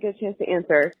Daniel didn't get a chance to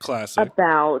answer, Classic.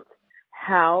 about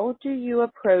how do you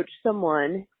approach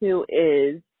someone who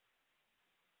is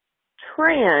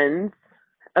trans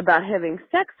about having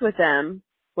sex with them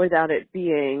without it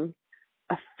being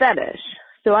a fetish.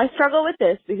 So I struggle with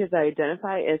this because I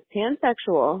identify as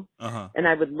pansexual, and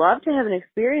I would love to have an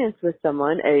experience with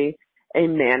someone, a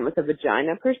man with a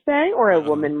vagina per se, or a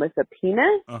woman with a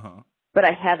penis, but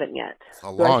I haven't yet.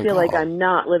 So I feel like I'm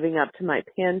not living up to my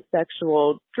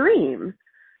pansexual dream.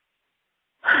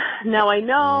 Now I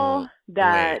know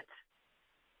that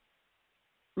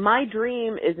my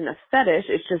dream isn't a fetish,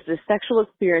 it's just a sexual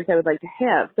experience I would like to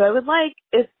have. So I would like,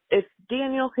 if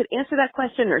Daniel could answer that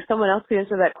question, or someone else could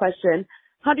answer that question,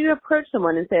 how do you approach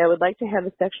someone and say, I would like to have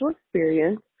a sexual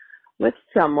experience with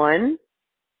someone,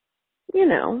 you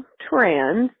know,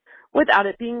 trans, without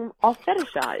it being all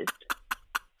fetishized?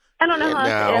 I don't know how else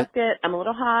to ask it. I'm a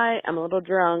little high, I'm a little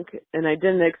drunk, and I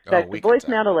didn't expect the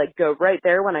voicemail to like go right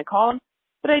there when I called,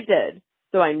 but I did.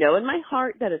 So I know in my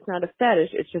heart that it's not a fetish,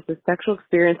 it's just a sexual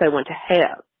experience I want to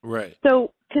have. Right.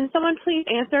 So can someone please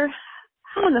answer,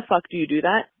 how in the fuck do you do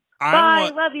that? Bye,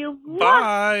 love you.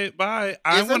 Bye.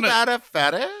 Isn't that a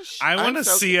fetish? I want to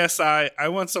CSI. I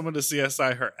want someone to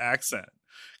CSI her accent,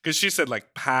 because she said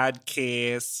like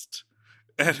podcast,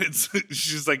 and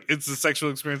she's like, it's a sexual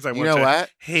experience I want to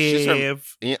what?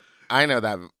 have. I know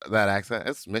that accent.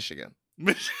 It's Michigan.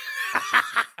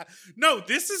 No,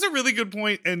 this is a really good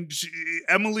point, and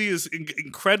Emily is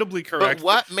incredibly correct. But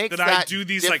what makes that I do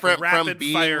these like rapid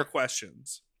fire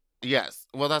questions? Yes.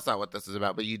 Well, that's not what this is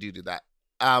about, but you do that.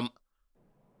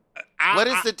 What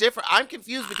is the difference? I'm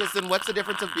confused, because then what's the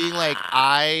difference of being like,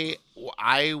 I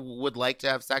would like to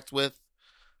have sex with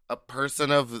a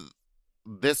person of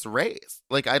this race?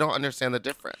 Like, I don't understand the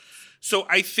difference. So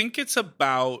I think it's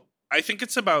about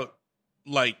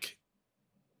like,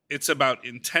 it's about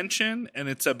intention and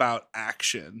it's about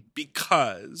action,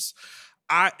 because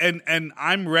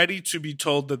I'm ready to be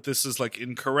told that this is like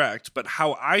incorrect, but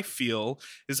how I feel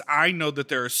is I know that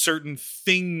there are certain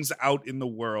things out in the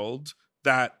world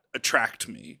that attract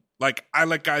me. Like, I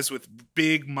like guys with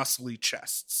big muscly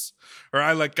chests, or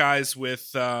I like guys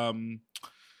with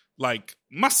like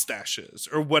mustaches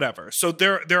or whatever. So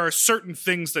there are certain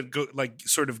things that go, like,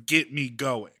 sort of get me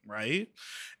going, right?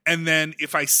 And then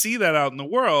if I see that out in the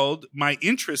world, my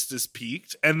interest is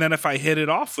piqued, and then if I hit it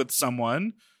off with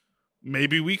someone,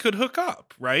 maybe we could hook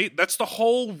up, right? That's the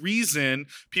whole reason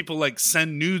people like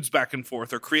send nudes back and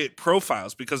forth or create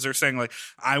profiles, because they're saying like,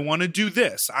 I want to do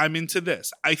this, I'm into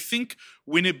this. I think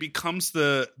when it becomes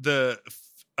when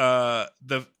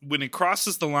it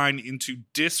crosses the line into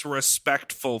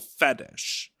disrespectful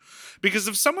fetish, because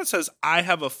if someone says, I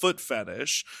have a foot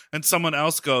fetish, and someone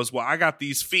else goes, well, I got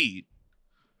these feet,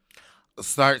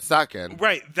 start sucking.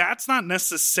 Right. That's not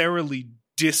necessarily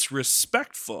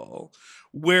disrespectful.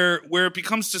 Where it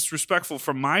becomes disrespectful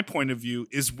from my point of view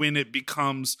is when it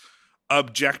becomes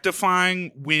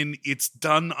objectifying, when it's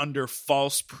done under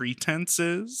false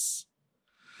pretenses.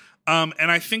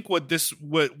 And I think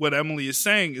what Emily is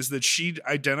saying is that she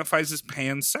identifies as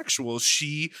pansexual.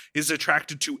 She is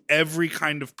attracted to every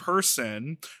kind of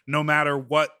person, no matter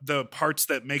what the parts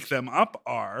that make them up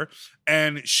are.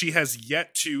 And she has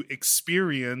yet to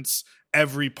experience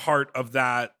every part of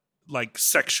that, like,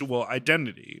 sexual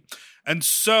identity. And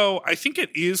so I think it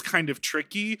is kind of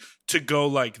tricky to go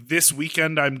like, this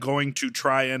weekend I'm going to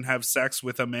try and have sex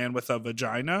with a man with a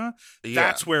vagina. Yeah.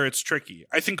 That's where it's tricky.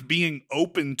 I think being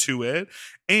open to it,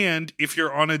 and if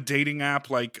you're on a dating app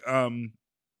like I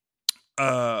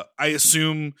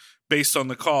assume based on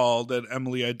the call that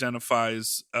Emily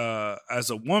identifies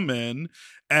as a woman,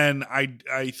 and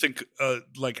I think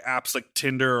like apps like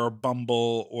Tinder or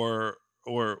Bumble or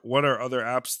what are other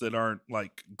apps that aren't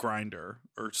like Grindr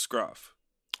or Scruff?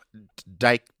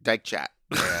 Dyke Chat.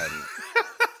 And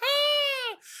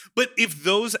But if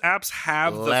those apps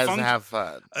have the let's function, have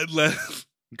fun.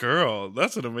 Girl,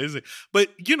 that's an amazing. But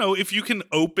if you can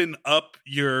open up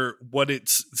what it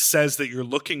says that you're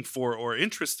looking for or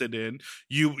interested in,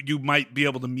 you might be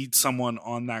able to meet someone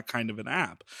on that kind of an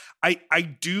app. I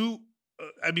do.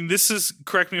 I mean, this is,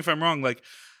 correct me if I'm wrong. Like,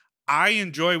 I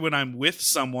enjoy when I'm with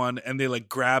someone and they like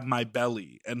grab my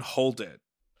belly and hold it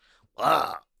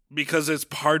because it's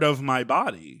part of my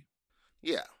body.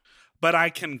 Yeah, but I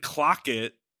can clock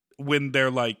it when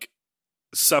they're like,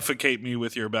 suffocate me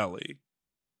with your belly.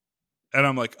 And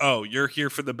I'm like, oh, you're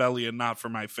here for the belly and not for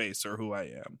my face or who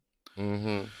I am.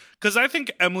 Because I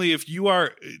think, Emily, if you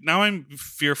are, now I'm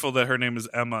fearful that her name is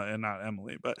Emma and not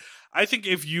Emily, but I think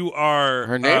if you are.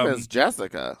 Her name is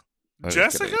Jessica.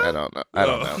 Jessica? I don't know. I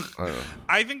don't know.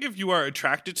 I think if you are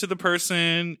attracted to the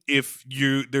person, if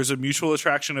there's a mutual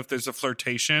attraction, if there's a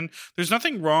flirtation, there's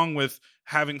nothing wrong with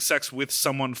having sex with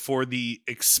someone for the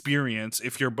experience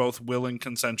if you're both willing,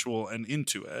 consensual, and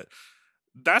into it.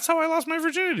 That's how I lost my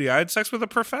virginity. I had sex with a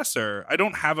professor. I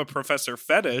don't have a professor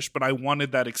fetish, but I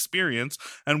wanted that experience,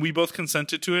 and we both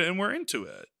consented to it, and we're into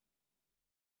it.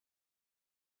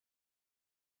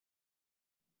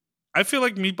 I feel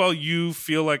like, Meatball, you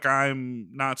feel like I'm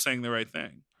not saying the right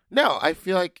thing. No, I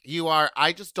feel like you are.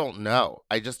 I just don't know.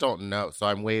 So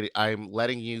I'm waiting. I'm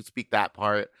letting you speak that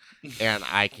part, and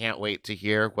I can't wait to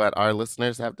hear what our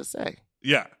listeners have to say.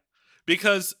 Yeah.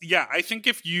 Because, I think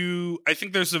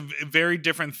there's a very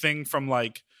different thing from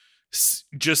like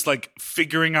just like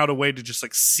figuring out a way to just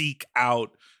like seek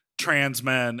out trans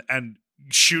men and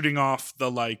shooting off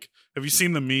the like, have you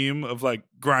seen the meme of like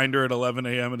Grindr at 11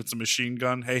 a.m. and it's a machine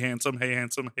gun? Hey, handsome, hey,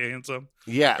 handsome, hey, handsome.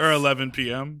 Yeah. Or 11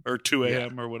 p.m. or 2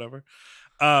 a.m. or whatever.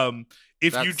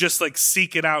 If you just like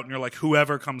seek it out and you're like,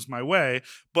 whoever comes my way.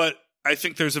 But I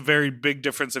think there's a very big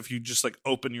difference if you just like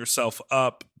open yourself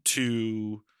up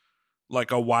to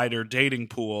like a wider dating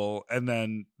pool, and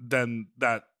then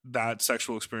that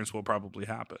sexual experience will probably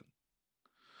happen.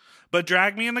 But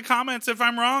drag me in the comments if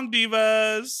I'm wrong,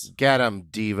 divas. Get them,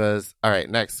 divas. All right,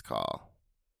 next call.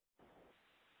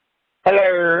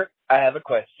 Hello, I have a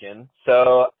question.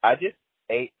 So I just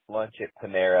ate lunch at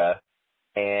Panera,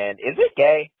 and is it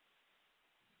gay?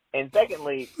 And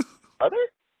secondly, are there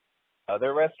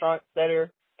other restaurants that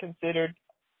are considered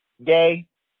gay,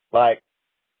 like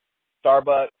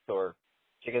Starbucks or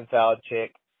Chicken Salad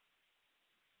Chick?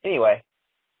 Anyway,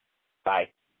 bye.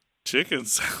 Chicken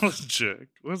Salad Chick?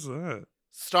 What's that?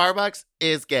 Starbucks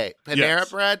is gay. Panera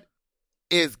Bread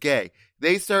is gay.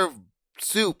 They serve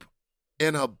soup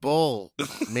in a bowl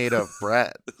made of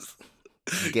bread.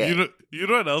 Gay. You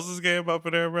know what else is gay about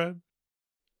Panera Bread?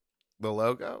 The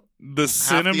logo? The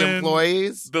cinnamon. Half the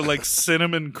employees? The like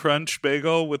cinnamon crunch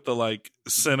bagel with the like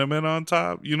cinnamon on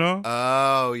top, you know?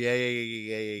 Oh,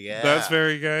 yeah. That's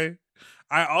very gay.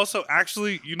 I also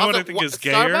actually, you know Also, what I think is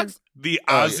gayer? Starbucks? The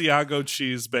Asiago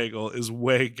cheese bagel is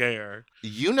way gayer.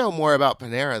 You know more about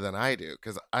Panera than I do,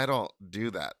 because I don't do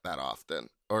that often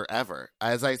or ever.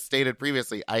 As I stated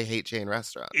previously, I hate chain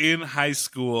restaurants. In high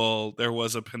school, there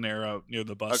was a Panera near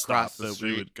the bus Across stop the that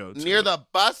we would go to. Near the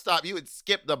bus stop, you would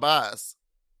skip the bus.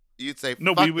 You'd say,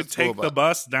 no, fuck we would the school take the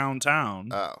bus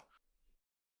downtown. Oh.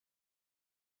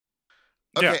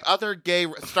 Okay, other gay.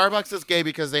 Starbucks is gay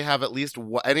because they have at least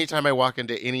anytime I walk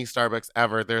into any Starbucks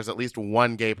ever, there's at least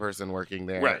one gay person working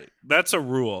there. Right. That's a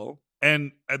rule.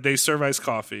 And they serve iced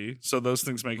coffee, so those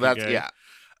things make it gay. Yeah.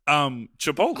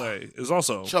 Chipotle is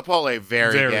also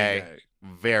very gay. gay.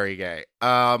 Very gay.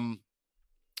 I'm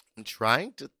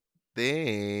trying to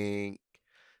think.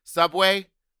 Subway,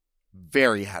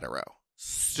 very hetero.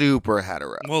 Super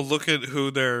hetero. Well, look at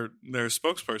who their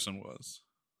spokesperson was.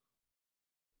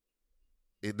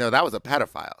 No, that was a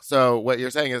pedophile. So what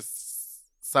you're saying is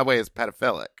Subway is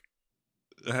pedophilic.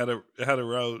 Hetero.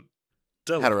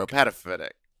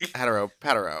 Heteropedophitic. Hetero.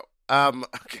 Okay.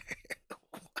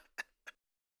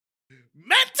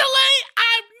 Mentally,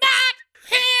 I'm not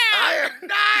here. I am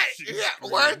not. Yeah,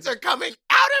 words are coming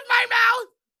out of my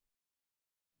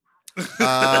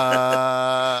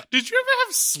mouth. Did you ever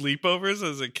have sleepovers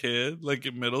as a kid, like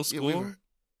in middle school?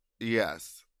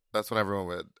 Yes. That's when everyone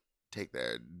would take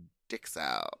their dicks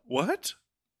out. What?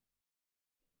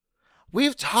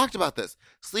 We've talked about this.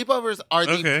 Sleepovers are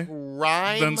the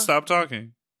prime Then stop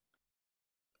talking.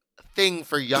 thing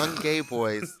for young gay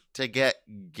boys to get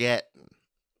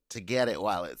it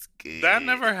while it's good. That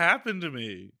never happened to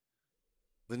me.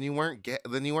 Then you weren't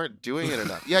doing it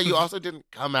enough. Yeah, you also didn't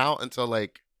come out until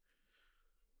like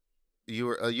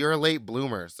you're a late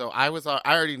bloomer. So I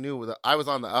already knew that I was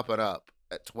on the up and up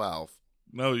at 12.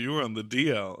 No, you were on the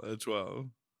DL at 12.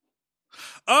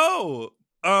 Oh,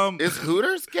 is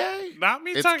Hooters gay? Not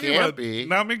me talking about.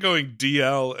 Not me going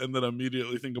DL and then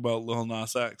immediately think about Lil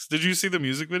Nas X. Did you see the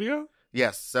music video?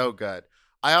 Yes, so good.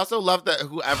 I also love that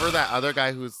whoever that other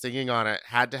guy who was singing on it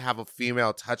had to have a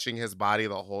female touching his body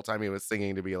the whole time he was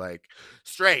singing to be like,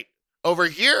 straight. Over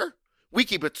here, we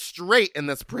keep it straight in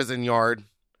this prison yard.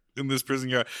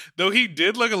 Though he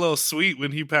did look a little sweet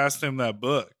when he passed him that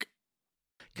book.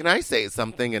 Can I say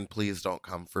something, and please don't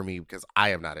come for me because I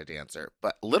am not a dancer,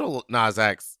 but Lil Nas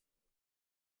X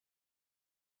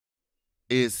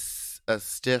is a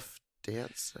stiff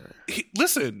dancer.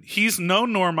 Listen, he's no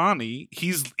Normani.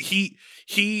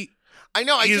 I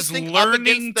know. I just think learning up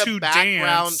against the to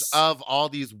background dance of all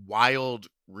these wild,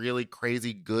 really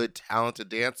crazy, good, talented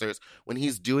dancers. When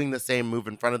he's doing the same move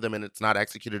in front of them and it's not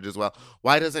executed as well,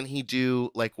 why doesn't he do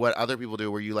like what other people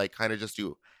do, where you like kind of just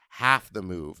do half the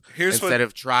move instead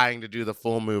of trying to do the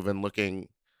full move and looking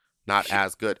not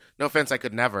as good? No offense, I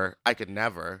could never.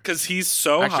 Because he's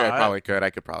so Actually, hot. I probably could.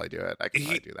 I could probably do it. I could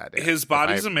probably do that. His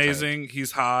body's amazing.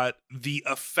 He's hot. The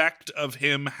effect of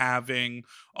him having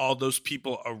all those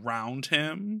people around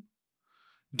him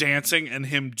dancing and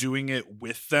him doing it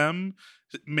with them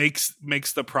makes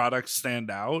the product stand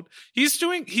out. He's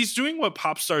doing what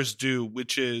pop stars do,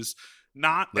 which is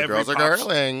not every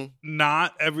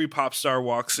pop star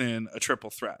walks in a triple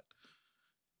threat.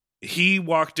 He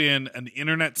walked in an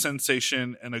internet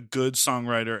sensation and a good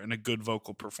songwriter and a good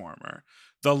vocal performer.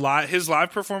 His live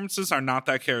performances are not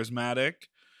that charismatic.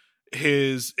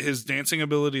 His dancing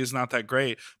ability is not that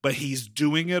great, but he's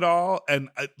doing it all, and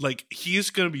like he's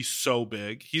gonna be so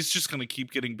big. He's just gonna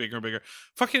keep getting bigger and bigger.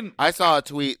 I saw a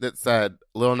tweet that said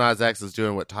Lil Nas X is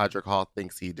doing what Todrick Hall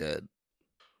thinks he did.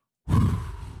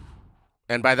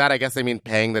 And by that, I guess I mean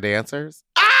paying the dancers.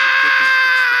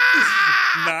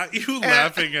 Not you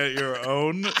laughing at your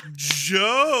own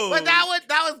joke. But that was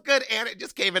good, and it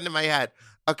just came into my head.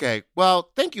 Okay,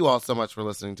 well, thank you all so much for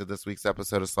listening to this week's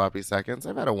episode of Sloppy Seconds.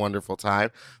 I've had a wonderful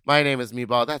time. My name is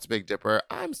Meatball. That's Big Dipper.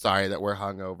 I'm sorry that we're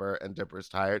hungover and Dipper's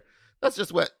tired. That's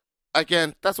just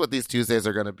that's what these Tuesdays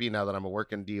are going to be now that I'm a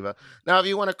working diva. Now, if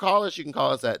you want to call us, you can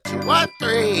call us at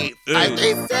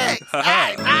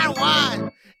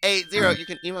 213-536-9180. You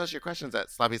can email us your questions at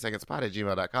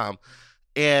sloppysecondspod@gmail.com.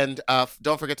 And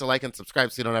don't forget to like and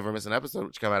subscribe so you don't ever miss an episode,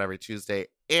 which come out every Tuesday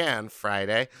and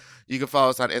Friday. You can follow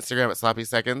us on Instagram at Sloppy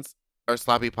Seconds or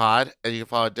Sloppy Pod, and you can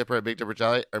follow Dipper at Big Dipper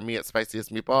Jelly or me at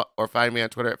Spiciest Meatball, or find me on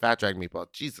Twitter at Fat Drag Meatball.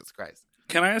 Jesus Christ.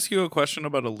 Can I ask you a question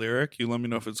about a lyric? You let me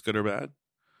know if it's good or bad.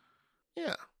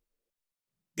 Yeah.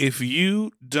 If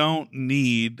you don't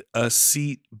need a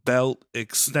seat belt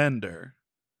extender,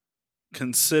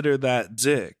 consider that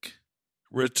dick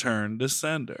return to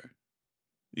sender.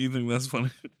 You think that's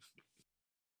funny?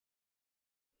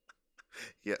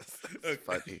 Yes, that's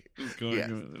funny.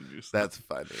 Yes, that's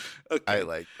funny. Okay. I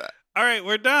like that. All right,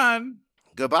 we're done.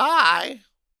 Goodbye.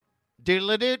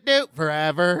 Doodle-doo-doo,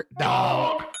 forever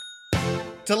dog.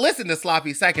 To listen to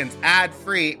Sloppy Seconds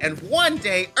ad-free and one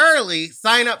day early,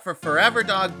 sign up for Forever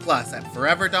Dog Plus at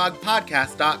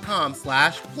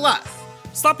foreverdogpodcast.com/plus.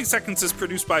 Sloppy Seconds is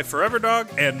produced by Forever Dog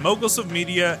and Moguls of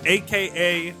Media,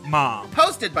 a.k.a. Mom.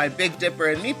 Hosted by Big Dipper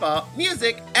and Meatball.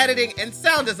 Music, editing, and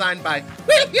sound design by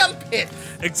William Pitt.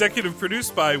 Executive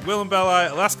produced by Willem Belli,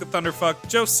 Alaska Thunderfuck,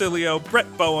 Joe Cilio,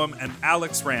 Brett Boehm, and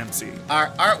Alex Ramsey. Our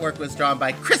artwork was drawn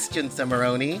by Christian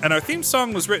Cimarroni. And our theme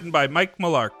song was written by Mike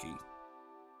Malarkey.